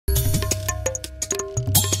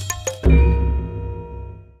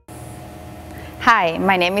Hi,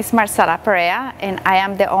 my name is Marcela Perea and I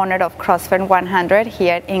am the owner of CrossFit 100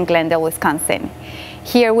 here in Glendale, Wisconsin.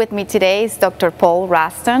 Here with me today is Dr.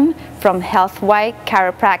 Ralston from HealthWise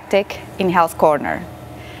Chiropractic in Hales Corner.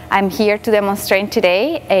 I'm here to demonstrate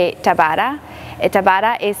today a Tabata. A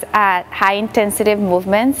Tabata is a high-intensity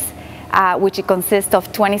movements which consists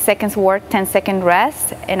of 20 seconds work, 10-second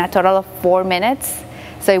rest, and a total of 4 minutes.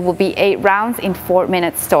 So it will be 8 rounds in 4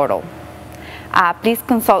 minutes total. Please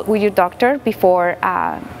consult with your doctor before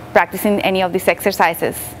practicing any of these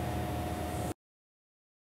exercises.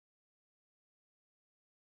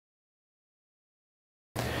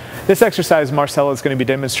 This exercise Marcela is going to be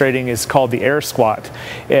demonstrating is called the air squat.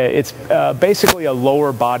 It's basically a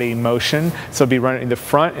lower body motion, so it'll be running in the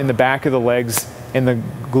front and the back of the legs and the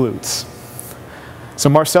glutes. So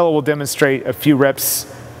Marcela will demonstrate a few reps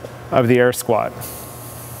of the air squat.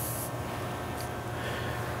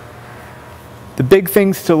 The big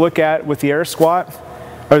things to look at with the air squat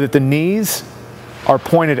are that the knees are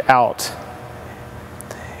pointed out.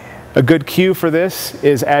 A good cue for this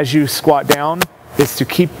is as you squat down is to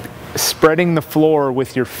keep spreading the floor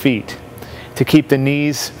with your feet to keep the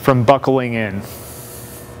knees from buckling in.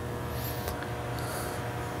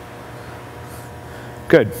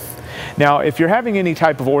 Good. Now, if you're having any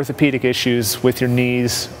type of orthopedic issues with your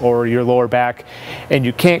knees or your lower back and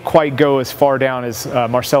you can't quite go as far down as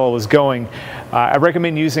Marcela was going, I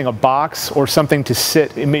recommend using a box or something to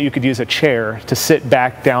sit. You could use a chair to sit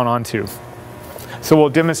back down onto. So we'll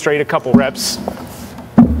demonstrate a couple reps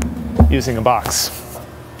using a box.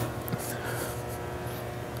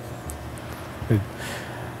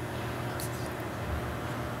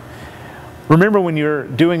 Remember, when you're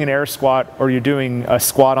doing an air squat or you're doing a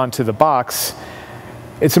squat onto the box,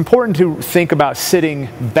 it's important to think about sitting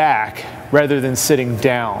back rather than sitting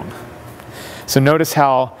down. So notice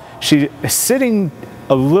how she's sitting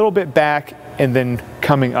a little bit back and then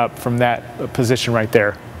coming up from that position right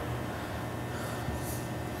there.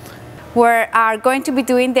 We are going to be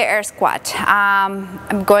doing the air squat.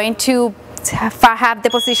 I'm going to have the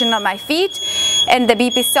position of my feet and the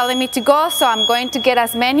beep is telling me to go, so I'm going to get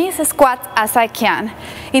as many squats as I can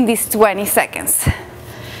in these 20 seconds.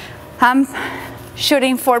 I'm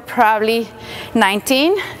shooting for probably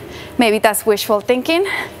 19, maybe that's wishful thinking.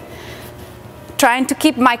 Trying to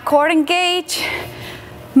keep my core engaged,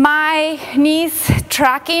 my knees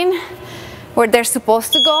tracking where they're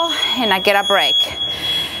supposed to go, and I get a break.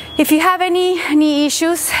 If you have any knee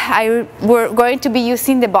issues, we're going to be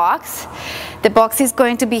using the box. The box is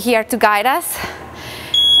going to be here to guide us.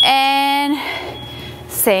 And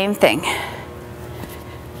same thing.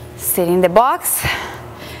 Sit in the box.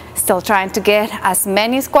 Still trying to get as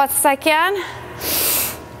many squats as I can.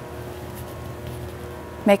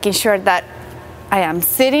 Making sure that I am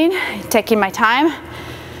sitting, taking my time,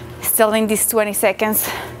 still in these 20 seconds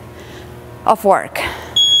of work.